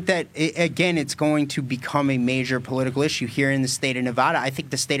I think that, again, it's going to become a major political issue here in the state of Nevada. I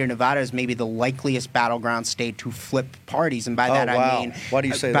think the state of Nevada is maybe the likeliest battleground state to flip parties, and by that I mean... Why do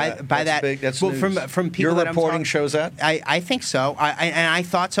you say that? That's big. That's well, news. From people Your that reporting shows that? I think so, and I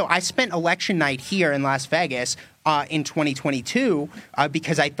thought so. I spent election night here in Las Vegas in 2022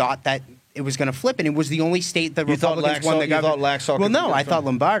 because I thought that it was going to flip, and it was the only state that Republicans won the government. You thought Laxalt? Well, no, I thought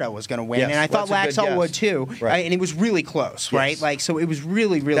Lombardo was going to win, and I thought Laxalt would too. Right. And it was really close, right? Like, so it was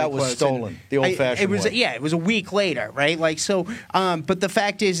really, really close. That was stolen, the old-fashioned way. Yeah, it was a week later, right? Like, so, but the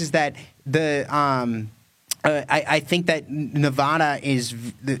fact is that I think that Nevada is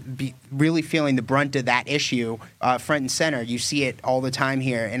really feeling the brunt of that issue front and center. You see it all the time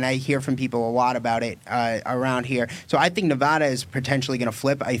here, and I hear from people a lot about it around here. So I think Nevada is potentially going to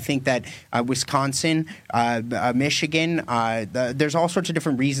flip. I think that Wisconsin, Michigan, there's all sorts of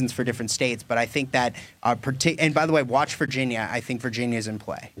different reasons for different states, but I think that, and by the way, watch Virginia. I think Virginia's in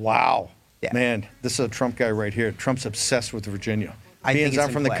play. Wow. Yeah. Man, this is a Trump guy right here. Trump's obsessed with Virginia. I think I'm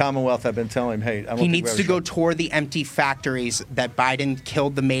from the Commonwealth. I've been telling him, hey, I don't he needs to go toward the empty factories that Biden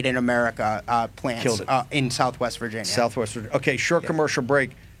killed the Made in America plants in Southwest Virginia. Okay, short commercial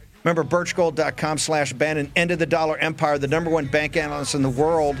break. Remember, birchgold.com/Bannon, end of the dollar empire, the number one bank analyst in the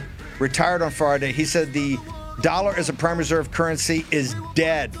world, retired on Friday. He said the dollar as a prime reserve currency is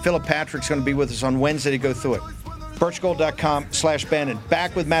dead. Philip Patrick's going to be with us on Wednesday to go through it. birchgold.com/Bannon.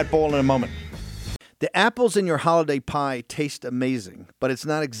 Back with Matt Bowl in a moment. The apples in your holiday pie taste amazing, but it's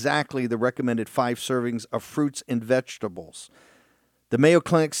not exactly the recommended 5 servings of fruits and vegetables. The Mayo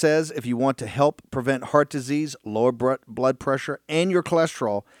Clinic says if you want to help prevent heart disease, lower blood pressure, and your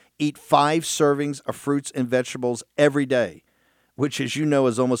cholesterol, eat 5 servings of fruits and vegetables every day, which, as you know,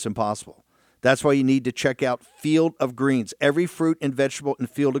 is almost impossible. That's why you need to check out Field of Greens. Every fruit and vegetable in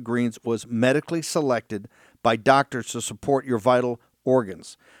Field of Greens was medically selected by doctors to support your vital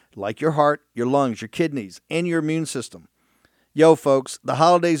organs, like your heart, your lungs, your kidneys, and your immune system. Yo, folks, the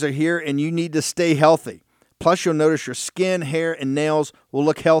holidays are here, and you need to stay healthy. Plus, you'll notice your skin, hair, and nails will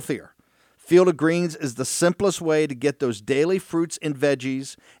look healthier. Field of Greens is the simplest way to get those daily fruits and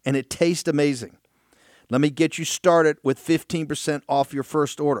veggies, and it tastes amazing. Let me get you started with 15% off your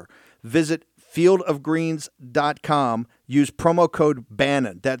first order. Visit fieldofgreens.com. Use promo code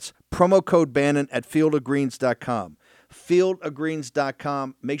Bannon. That's promo code Bannon at fieldofgreens.com.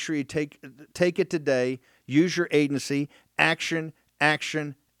 Fieldofgreens.com. Make sure you take it today. Use your agency. Action,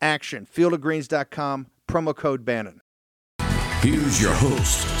 action, action. Fieldofgreens.com. Promo code Bannon. Here's your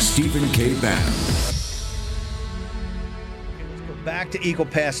host, Stephen K. Bannon. Back to Eagle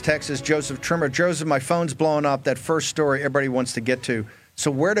Pass, Texas, Joseph Trimmer. Joseph, my phone's blowing up. That first story everybody wants to get to. So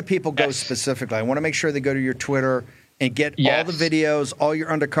where do people go specifically? I want to make sure they go to your Twitter and get all the videos, all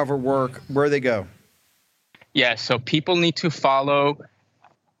your undercover work. Where they go? Yes, so people need to follow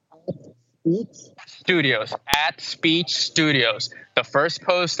Studios, at Speech Studios. The first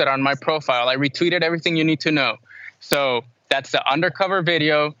post that on my profile, I retweeted everything you need to know. So that's the undercover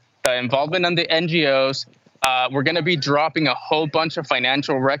video, the involvement on the NGOs. We're going to be dropping a whole bunch of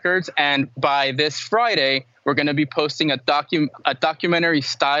financial records, and by this Friday, we're going to be posting a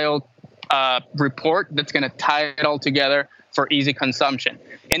documentary-style report that's going to tie it all together for easy consumption.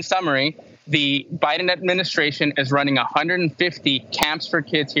 In summary, the Biden administration is running 150 camps for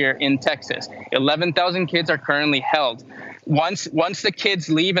kids here in Texas. 11,000 kids are currently held. Once the kids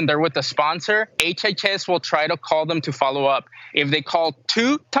leave and they're with the sponsor, HHS will try to call them to follow up. If they call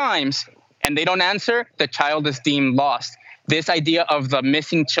 2 times and they don't answer, the child is deemed lost. This idea of the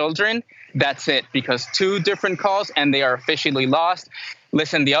missing children, that's it, because 2 different calls and they are officially lost.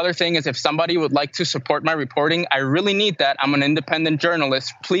 Listen, the other thing is if somebody would like to support my reporting, I really need that. I'm an independent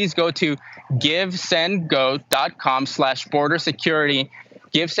journalist. Please go to givesendgo.com/border security.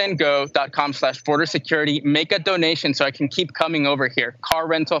 givesendgo.com/border security. Make a donation so I can keep coming over here. Car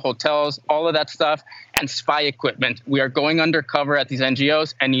rental, hotels, all of that stuff, and spy equipment. We are going undercover at these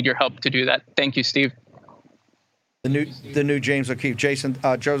NGOs and need your help to do that. Thank you, Steve. The new James O'Keefe. Jason,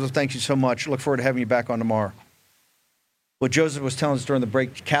 Joseph, thank you so much. Look forward to having you back on tomorrow. What Joseph was telling us during the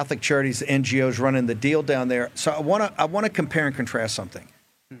break, Catholic Charities, the NGOs running the deal down there. So I want to compare and contrast something.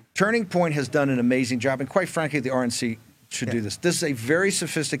 Turning Point has done an amazing job, and quite frankly, the RNC should do this. This is a very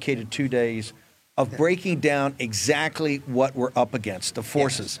sophisticated 2 days of breaking down exactly what we're up against, the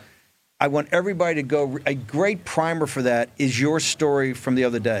forces. I want everybody to go. A great primer for that is your story from the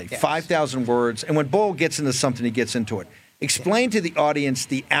other day, 5,000 words. And when Bull gets into something, he gets into it. Explain to the audience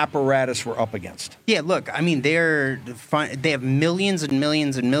the apparatus we're up against. Yeah, look, I mean, they have millions and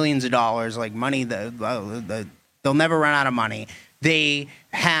millions and millions of dollars, like money that they'll never run out of money. They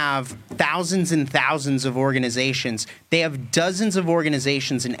have thousands and thousands of organizations. They have dozens of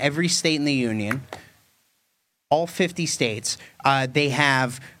organizations in every state in the union, all 50 states. They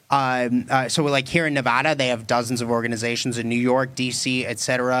have so like here in Nevada, they have dozens of organizations. In New York, D.C., et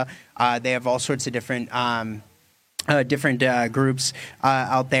cetera. They have all sorts of different groups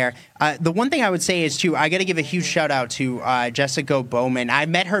out there. The one thing I would say is, too, I got to give a huge shout out to Jessica Bowman. I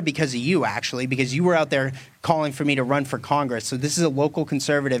met her because of you, actually, because you were out there calling for me to run for Congress. So this is a local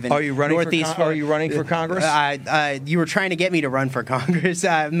conservative in Northeast. Are you running for Congress? You were trying to get me to run for Congress.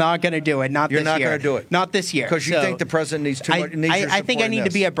 I'm not going to do it. Not this year. You're not going to do it? Not this year. Because you think the president needs too much? I think I need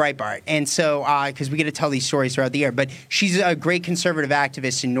to be at Breitbart. And so, because we get to tell these stories throughout the year. But she's a great conservative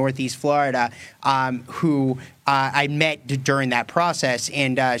activist in Northeast Florida who I met during that process.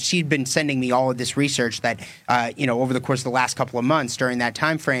 And she'd been sending me all of this research that, over the course of the last couple of months during that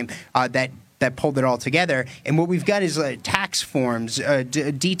time frame that pulled it all together. And what we've got is tax forms,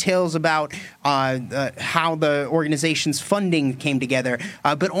 details about how the organization's funding came together,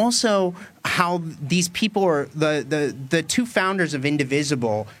 but also how these people are the 2 founders of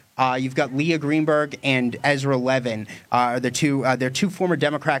Indivisible. You've got Leah Greenberg and Ezra Levin. They're 2 former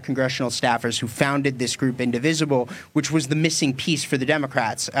Democrat congressional staffers who founded this group, Indivisible, which was the missing piece for the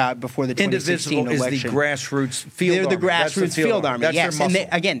Democrats before the 2016 election. Indivisible is the grassroots field army. They're the grassroots field army, That's yes. their muscle.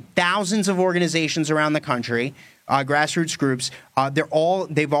 And again, thousands of organizations around the country, grassroots groups.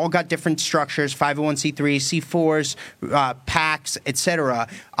 They've all got different structures: 501c3s, C4s, PACs, etc.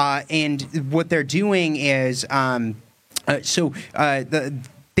 And what they're doing is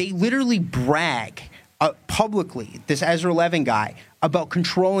they literally brag publicly, this Ezra Levin guy, about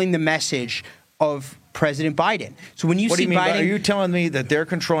controlling the message of President Biden. So when you see Biden, are you telling me that they're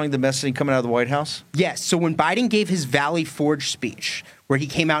controlling the messaging coming out of the White House? Yes. So when Biden gave his Valley Forge speech, where he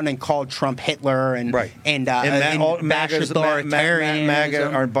came out and called Trump Hitler and bashed authoritarianism,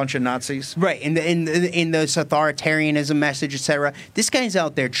 MAGA are a bunch of Nazis, right? In this authoritarianism message, etc. This guy's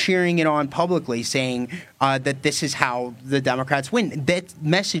out there cheering it on publicly, saying that this is how the Democrats win. That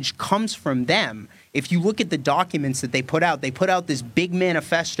message comes from them. if you look at the documents that they put out this big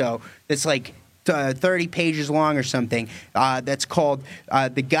manifesto that's like 30 pages long or something, that's called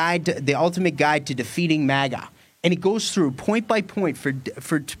the Ultimate Guide to Defeating MAGA. And it goes through point by point for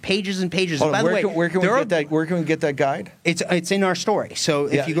pages and pages. Hold on, by the way, where can we get that guide? It's in our story. So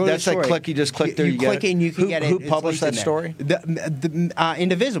if you go to the story, you just click there. You click it and you can get it. Who published that story?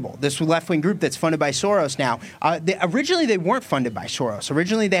 Indivisible, this left-wing group that's funded by Soros now. Originally, they weren't funded by Soros.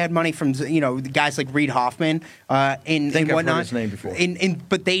 Originally, they had money from guys like Reid Hoffman and I've whatnot. heard his name before.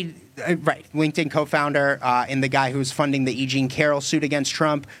 But they LinkedIn co-founder and the guy who's funding the E. Jean Carroll suit against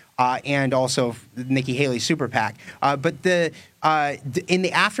Trump. And also Nikki Haley's super PAC. But in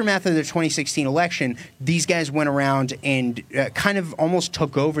the aftermath of the 2016 election, these guys went around and kind of almost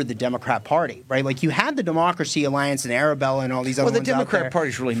took over the Democrat Party, right? Like you had the Democracy Alliance and Arabella and all these other ones the Democrat out there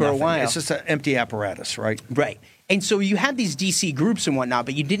Party's really for nothing. a while. It's just an empty apparatus, right? Right. And so you had these DC groups and whatnot,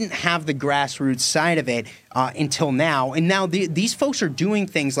 but you didn't have the grassroots side of it until now. And now these folks are doing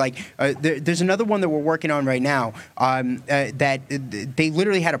things like there's another one that we're working on right now that they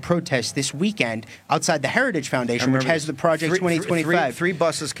literally had a protest this weekend outside the Heritage Foundation, which has the Project 2025. Three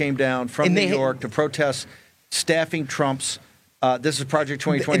buses came down from New York to protest staffing Trump's. This is Project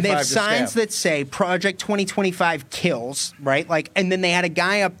 2025. And they have signs that say Project 2025 kills, right? And then they had a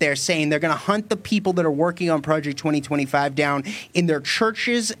guy up there saying they're going to hunt the people that are working on Project 2025 down in their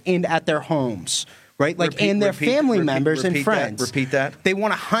churches and at their homes, right? And their family members and friends. Repeat that. They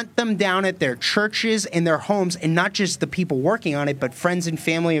want to hunt them down at their churches and their homes, and not just the people working on it, but friends and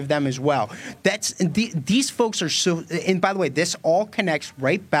family of them as well. These folks are so. And by the way, this all connects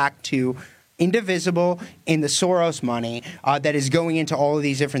right back to Indivisible and the Soros money that is going into all of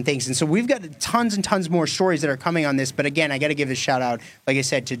these different things. And so we've got tons and tons more stories that are coming on this. But again, I got to give a shout out, like I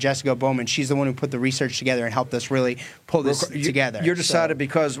said, to Jessica Bowman. She's the one who put the research together and helped us really pull this together. You're decided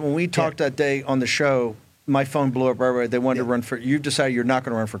because when we talked that day on the show, my phone blew up right away. They wanted to run for. You've decided you're not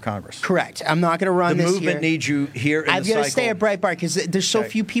going to run for Congress. Correct. I'm not going to run the this movement needs you here. I've got to stay at Breitbart because there's so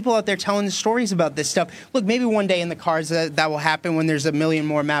few people out there telling the stories about this stuff. Look, maybe one day in the cards that will happen when there's a million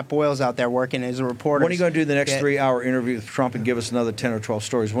more Matt Boyles out there working as a reporter. When are you going to do the next 3-hour interview with Trump and give us another 10 or 12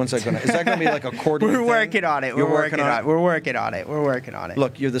 stories? When's that going to? Is that going to be like a quarterly thing? We're working on it. We're working on it.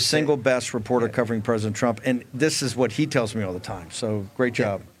 Look, you're the single best reporter covering President Trump, and this is what he tells me all the time. So great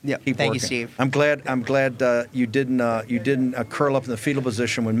job. Yeah. Keep Thank working. you, Steve. I'm glad you didn't curl up in the fetal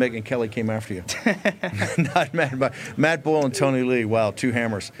position when Megyn Kelly came after you. Not Matt Boyle and Tony Lee. Wow, two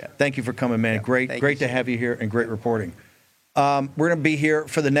hammers. Yeah. Thank you for coming, man. Yeah. Great to have you here and great reporting. We're going to be here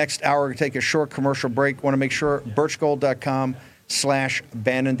for the next hour. We're going to take a short commercial break. Want to make sure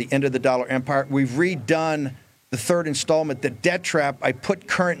birchgold.com/Bannon, the end of the dollar empire. We've redone the third installment, the debt trap. I put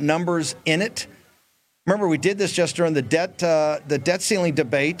current numbers in it. Remember, we did this just during the debt ceiling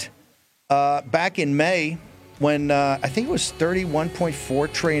debate back in May when I think it was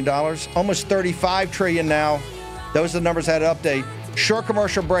 $31.4 trillion, almost $35 trillion now. Those are the numbers I had to update. Short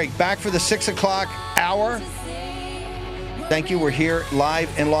commercial break. Back for the 6 o'clock hour. Thank you. We're here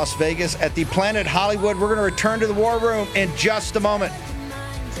live in Las Vegas at the Planet Hollywood. We're going to return to the War Room in just a moment.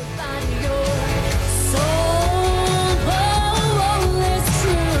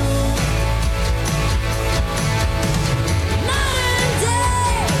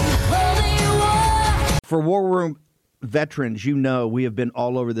 For War Room veterans, you know we have been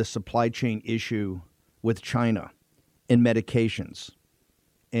all over this supply chain issue with China and medications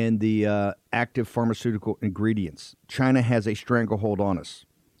and the active pharmaceutical ingredients. China has a stranglehold on us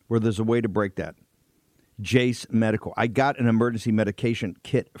where there's a way to break that. Jace Medical. I got an emergency medication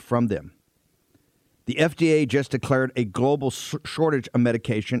kit from them. The FDA just declared a global shortage of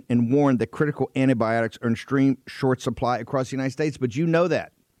medication and warned that critical antibiotics are in extreme short supply across the United States. But you know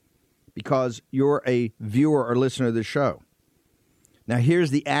that because you're a viewer or listener of the show. Now, here's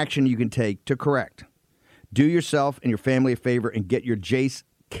the action you can take to correct. Do yourself and your family a favor and get your Jace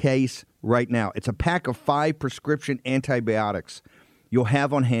case right now. It's a pack of 5 prescription antibiotics you'll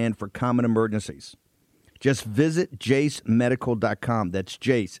have on hand for common emergencies. Just visit jacemedical.com. That's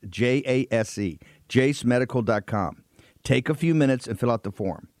Jace, J-A-S-E, jacemedical.com. Take a few minutes and fill out the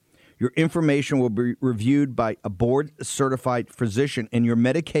form. Your information will be reviewed by a board-certified physician, and your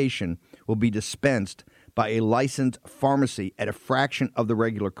medication will be dispensed by a licensed pharmacy at a fraction of the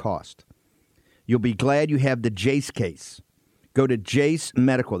regular cost. You'll be glad you have the Jace case. Go to Jace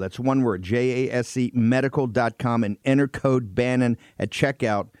Medical, that's one word, J-A-S-E medical.com, and enter code Bannon at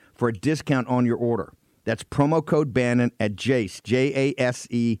checkout for a discount on your order. That's promo code Bannon at Jace,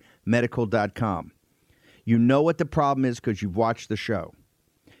 J-A-S-E medical.com. You know what the problem is because you've watched the show.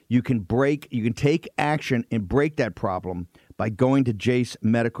 You can take action and break that problem by going to Jace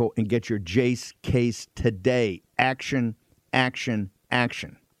Medical and get your Jace case today. Action, action,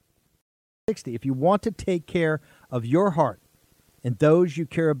 action. 60. If you want to take care of your heart and those you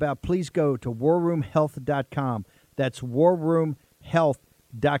care about, please go to warroomhealth.com. That's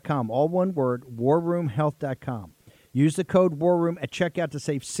warroomhealth.com. All one word, warroomhealth.com. Use the code WARROOM at checkout to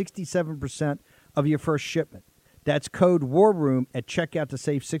save 67% of your first shipment. That's code WARROOM at checkout to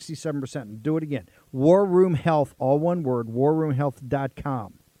save 67%. And do it again. War Room Health, all one word,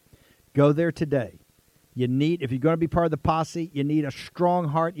 warroomhealth.com. Go there today. You need, if you're going to be part of the posse, you need a strong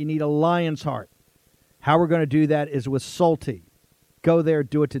heart. You need a lion's heart. How we're going to do that is with Salty. Go there,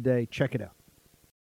 do it today. Check it out.